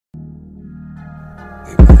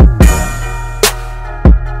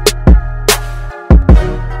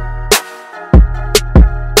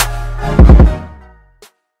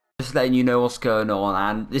just letting you know what's going on,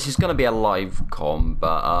 and this is gonna be a live com,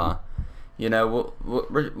 but you know,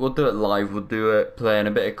 we'll do it live. We'll do it playing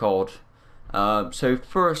a bit of COD. So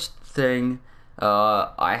first thing,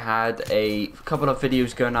 I had a couple of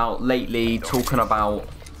videos going out lately talking about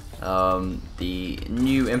the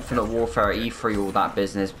new Infinite Warfare E3, all that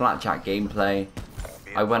business, Blackjack gameplay.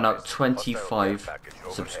 I went up 25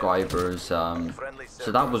 subscribers, so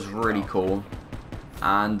that was really cool.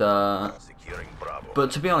 And but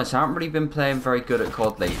to be honest, I haven't really been playing very good at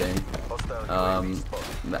COD lately.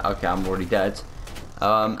 Okay, I'm already dead.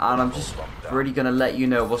 And I'm just really gonna let you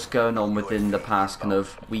know what's going on within the past kind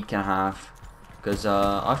of week and a half, because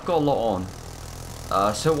I've got a lot on.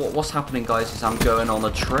 So what's happening, guys, is I'm going on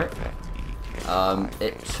a trip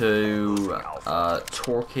to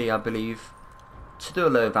Turkey, I believe, to do a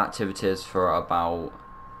load of activities for about,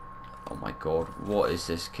 oh my god, what is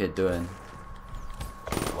this kid doing?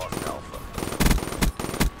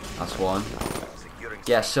 That's one.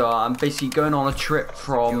 Yeah, so I'm basically going on a trip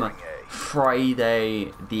from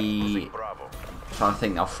Friday the,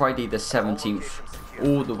 Friday the 17th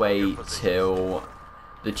all the way till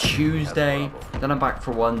the Tuesday. Then I'm back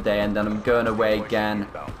for one day, and then I'm going away again.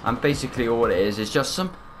 And basically all it is just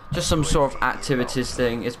some sort of activities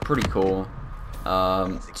thing. It's pretty cool.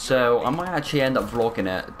 So I might actually end up vlogging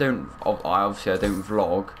it. Obviously I don't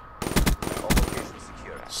vlog.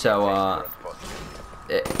 So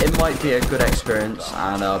it might be a good experience,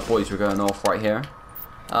 and boys, we're going off right here.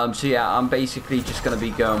 So yeah, I'm basically just going to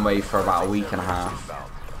be going away for about a week and a half.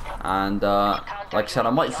 And like I said, I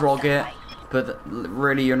might vlog it, but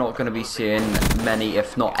really you're not going to be seeing many,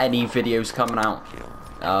 if not any, videos coming out.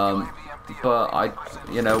 But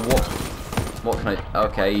you know, what can I,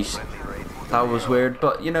 okay, that was weird,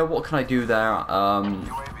 but you know, what can I do there?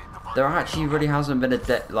 There actually really hasn't been a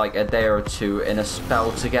day or two in a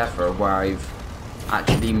spell together where I've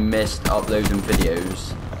actually missed uploading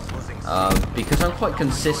videos, because I'm quite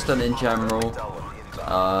consistent in general.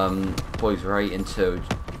 Boys, right into,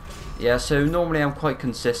 yeah, so normally I'm quite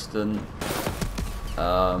consistent,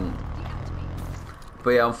 but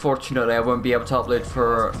yeah, unfortunately I won't be able to upload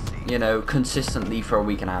for, you know, consistently for a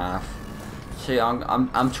week and a half. So yeah,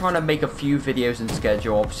 I'm trying to make a few videos in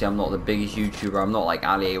schedule. Obviously I'm not the biggest YouTuber, I'm not like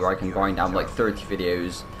Ali where I can grind out like 30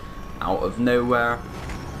 videos out of nowhere.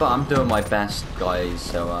 But I'm doing my best, guys,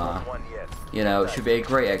 so you know, it should be a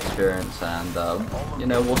great experience, and you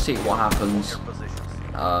know, we'll see what happens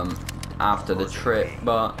after the trip.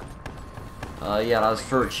 But yeah, that's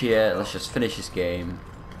virtually it. Let's just finish this game.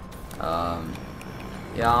 Yeah,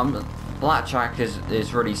 Blackjack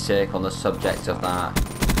is really sick on the subject of that.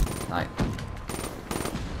 Like,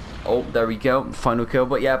 oh, there we go, final kill.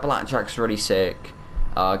 But yeah, Blackjack's really sick.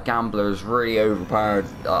 Gambler's really overpowered,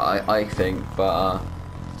 I think, but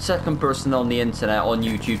second person on the internet, on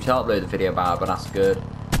YouTube, to upload a video about it, but that's good.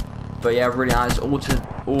 But yeah, really nice.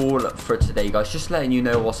 All for today, guys. Just letting you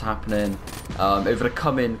know what's happening over the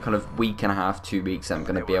coming kind of week and a half, 2 weeks. I'm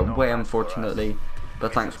going to be away, unfortunately.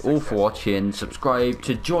 But thanks all for watching. Subscribe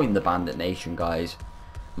to join the Bandit Nation, guys.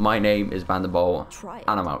 My name is Bandit Bolt,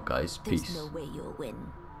 and I'm out, guys. Peace. There's no way you'll win.